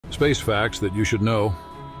Space facts that you should know.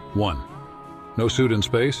 1. No suit in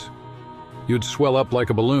space. You'd swell up like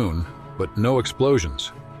a balloon, but no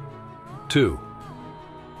explosions. 2.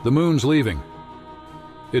 The moon's leaving.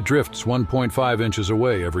 It drifts 1.5 inches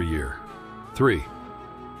away every year. 3.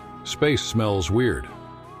 Space smells weird.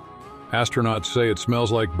 Astronauts say it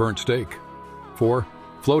smells like burnt steak. 4.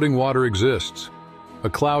 Floating water exists. A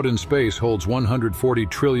cloud in space holds 140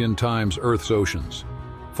 trillion times Earth's oceans.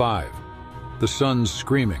 5. The sun's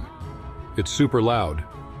screaming. It's super loud,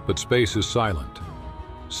 but space is silent.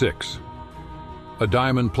 6. A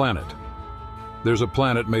diamond planet. There's a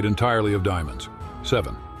planet made entirely of diamonds.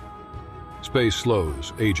 7. Space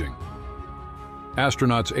slows aging.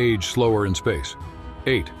 Astronauts age slower in space.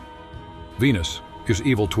 8. Venus is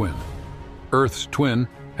evil twin. Earth's twin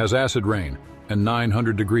has acid rain and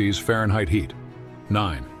 900 degrees Fahrenheit heat.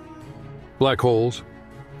 9. Black holes,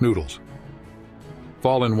 noodles.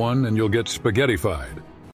 Fall in one and you'll get spaghettified.